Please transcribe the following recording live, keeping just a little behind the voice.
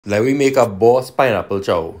Like we make a boss pineapple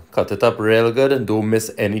chow. Cut it up real good and don't miss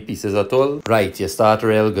any pieces at all. Right, you start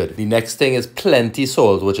real good. The next thing is plenty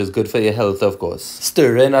salt, which is good for your health, of course.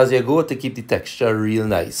 Stir in as you go to keep the texture real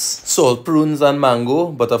nice. Salt prunes and mango,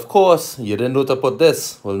 but of course, you didn't know to put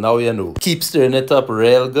this. Well, now you know. Keep stirring it up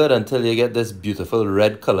real good until you get this beautiful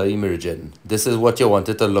red color emerging. This is what you want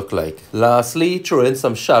it to look like. Lastly, throw in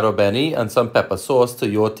some shadow benny and some pepper sauce to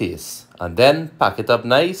your taste. And then pack it up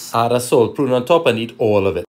nice, add a salt prune on top and eat all of it.